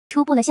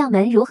初步了校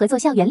门如何做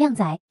校园靓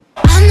仔。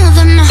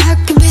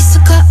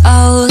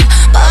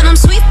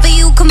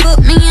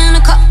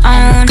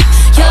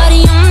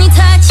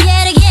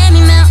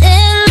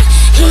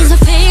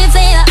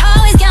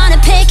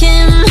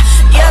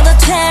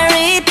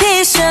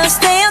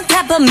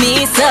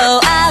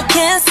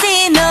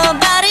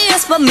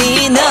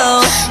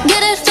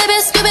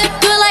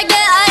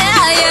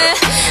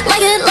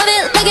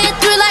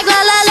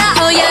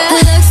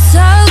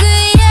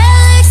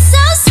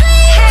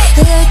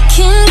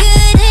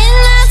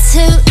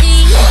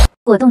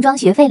 果冻妆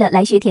学废了，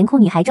来学甜酷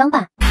女孩妆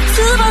吧。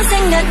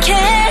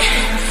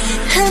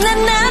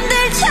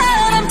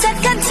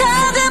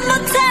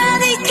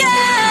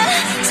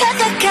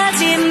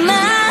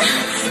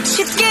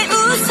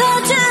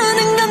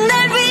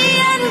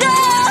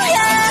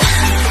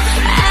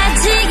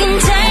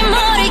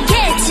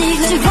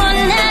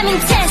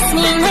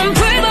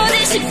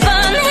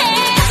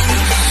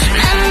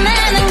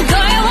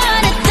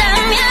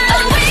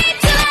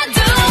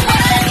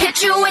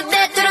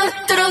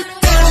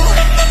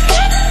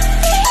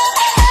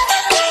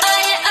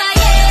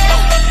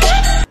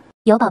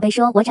 有宝贝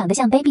说我长得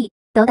像 baby，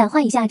 斗胆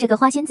换一下这个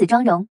花仙子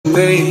妆容。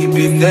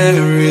Baby,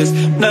 there is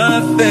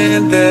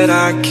nothing that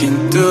I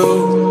can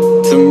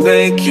do to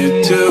make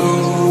you do.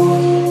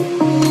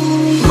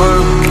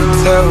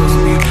 Mama tells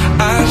me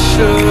I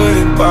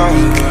shouldn't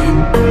bother,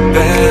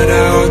 that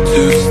I ought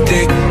to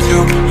stick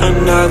to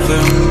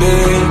another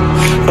man,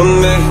 a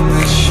man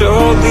that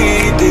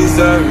surely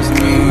deserves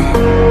me,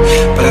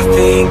 but I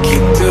think you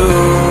do.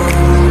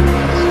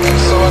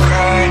 So I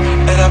cry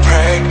and I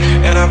pray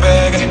and I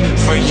beg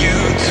for you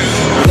to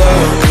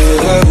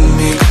love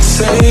me,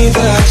 say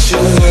that you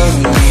love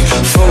me,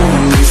 fool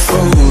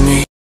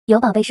me. 有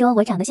宝贝说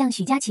我长得像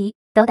许佳琪，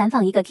斗胆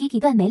仿一个 Kiki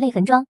断眉泪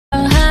痕妆。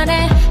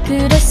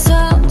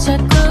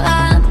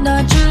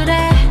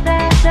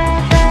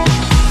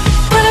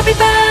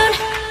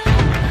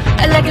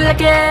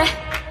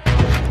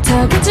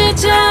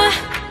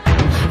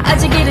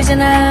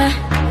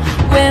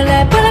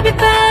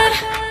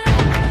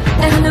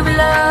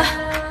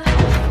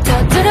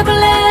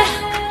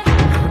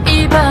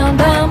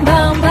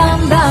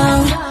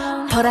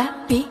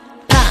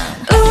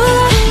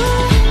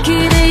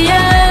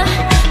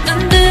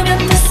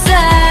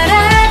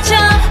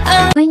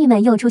闺女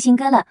们又出新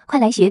歌了，快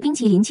来学冰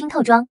淇淋清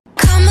透妆。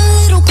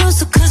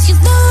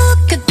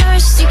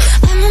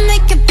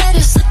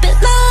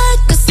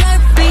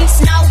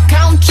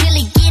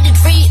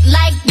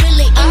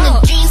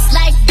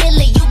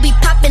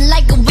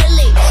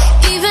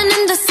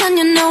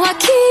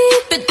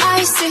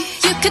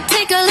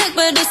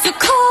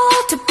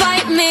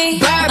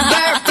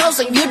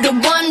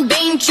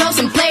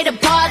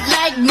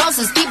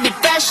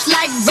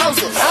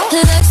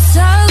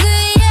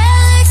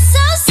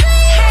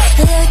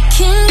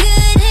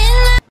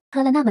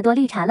 喝了那么多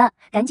绿茶了，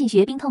赶紧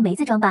学冰透梅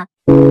子妆吧。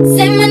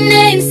Say my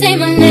name, say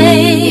my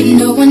name.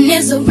 No one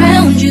is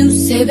around you.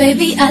 Say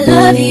baby I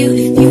love you.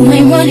 You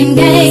ain't running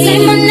game. Say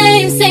my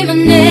name, say my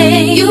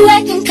name. You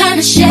acting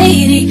kinda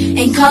shady.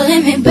 Ain't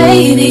calling me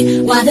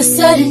baby. Why the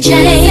sudden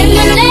change? Say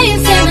my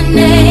name, say my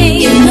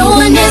name. If no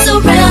one is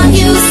around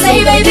you.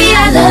 Say baby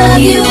I love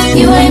you.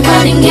 You ain't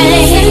running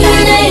game. Say my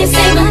name,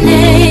 say my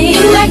name.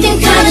 You acting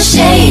kinda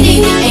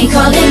shady. Ain't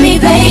calling me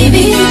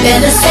baby.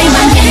 Better say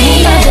my name.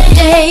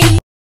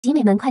 集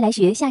美们快来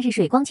学夏日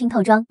水光清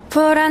透妆。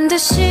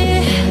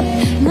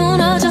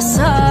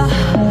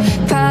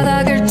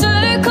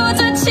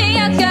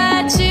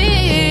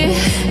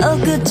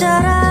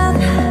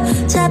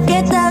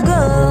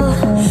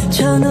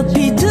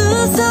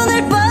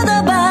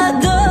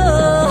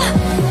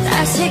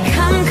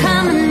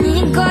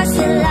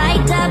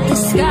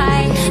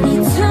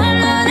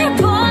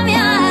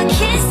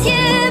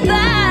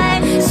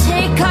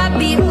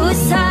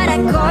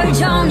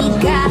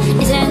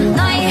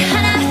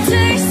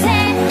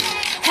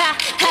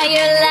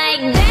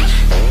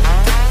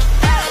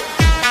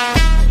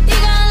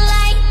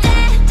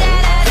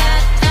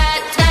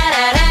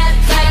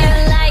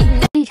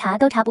 绿茶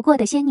都查不过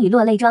的仙女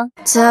落泪妆。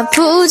 You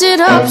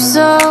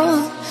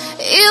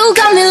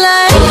got me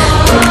like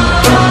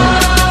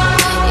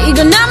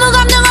이건 아무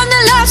감정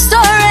없는 love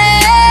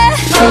story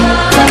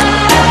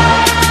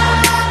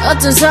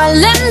어떤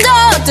설렘도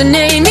어떤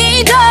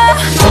의미도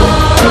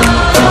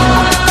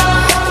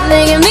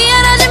내게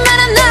미안하지만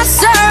I'm not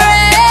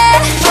sorry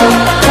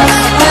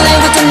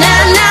원래부터 나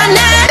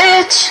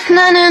Bitch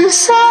나는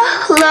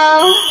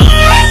solo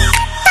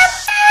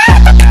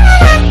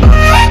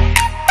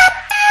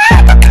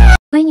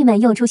闺女们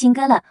又出新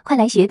歌了，快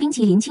来学冰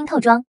淇淋清透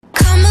妆。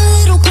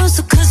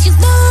 So cause you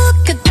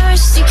look a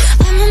thirsty,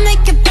 I'ma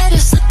make it better,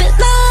 slip it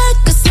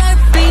like a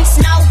slurpee.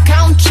 Snow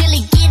cone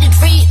chili, get it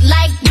free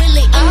like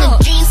Willy. In the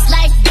jeans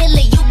like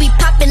Billy, you be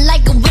popping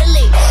like a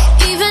willy.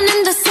 Even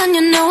in the sun,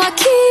 you know I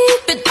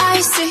keep it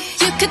icy.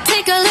 You could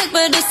take a look,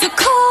 but it's too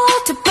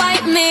cold to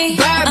bite me.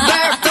 Bird,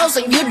 bird,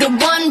 frozen, you the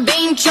one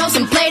being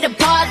chosen. Play the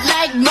part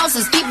like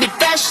Moses, keep it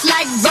fresh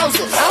like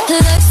roses.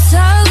 Looks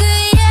so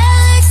good,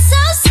 yeah, looks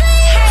so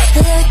sweet.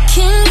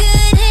 Looking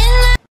good in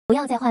the 不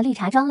要再画绿。绿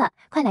茶妆了，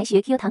快来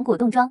学 Q 糖果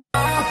冻妆。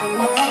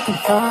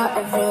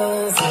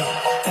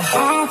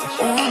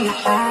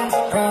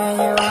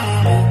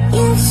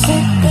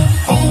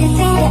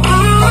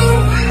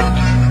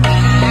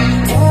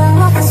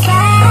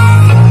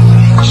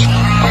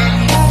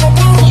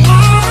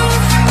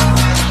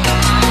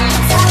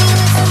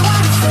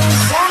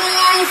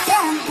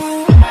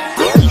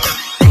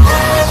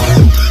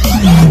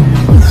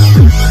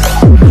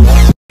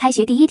开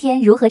学第一天，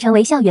如何成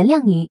为校园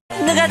靓女？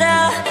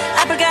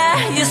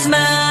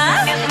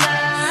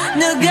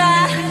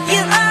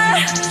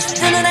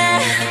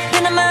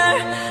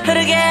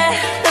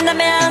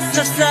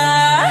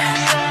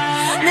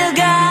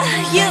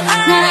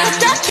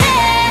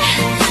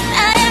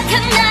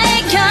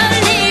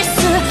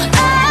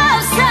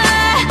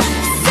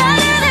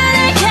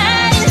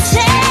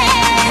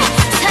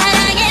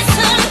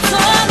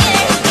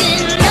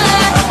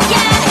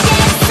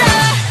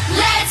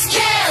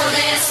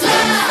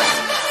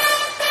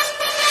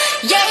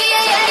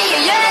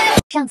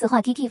上次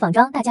画 Kiki 仿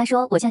妆，大家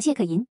说我像谢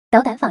可寅，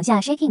斗胆仿下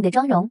Shaking 的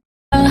妆容。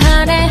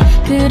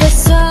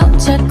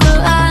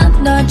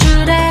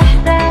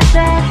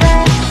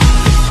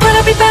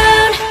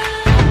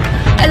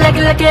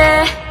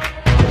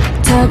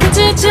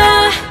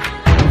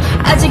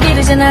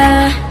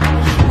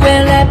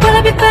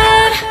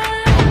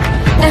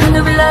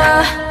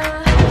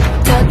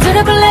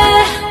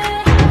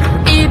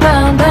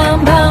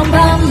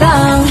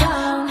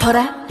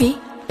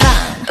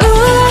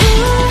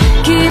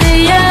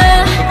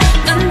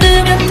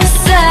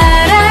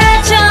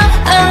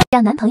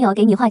让男朋友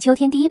给你画秋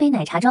天第一杯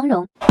奶茶妆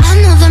容。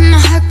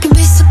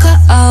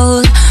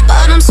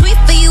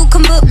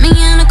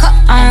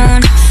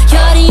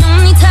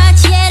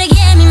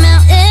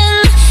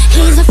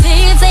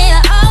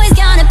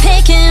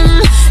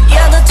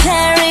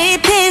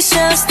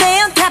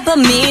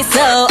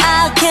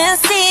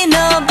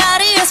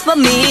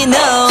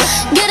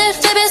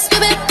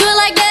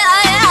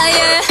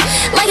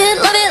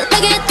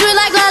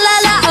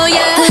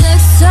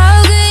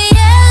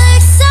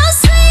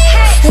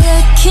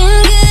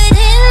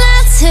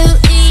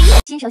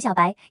新手小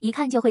白一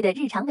看就会的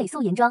日常伪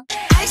素颜妆。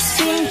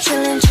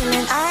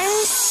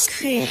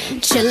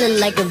Chillin'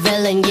 like a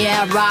villain,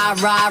 yeah, rah,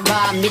 rah,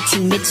 rah.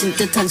 미친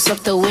듯한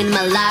속도 in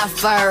my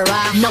life,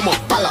 rah. 너무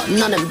빨라,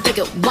 너는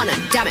되게 원한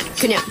다면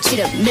그냥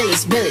지름,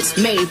 millies,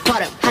 매일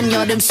버릇.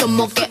 한여름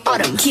손목에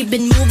얼음. Keep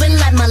it moving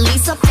like my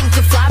Lisa. Think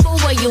you fly, but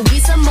where you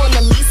visa?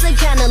 Mona Lisa,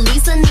 kinda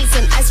Lisa, needs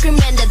an ice cream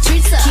and a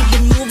treat. Keep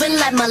it moving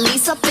like my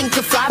Lisa. Think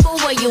you fly, but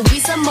where you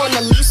visa?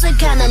 Mona Lisa,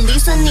 kinda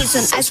Lisa, needs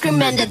an ice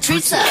cream and a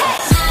treat.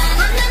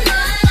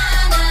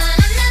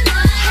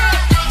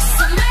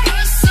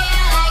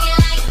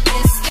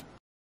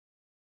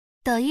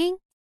 抖音。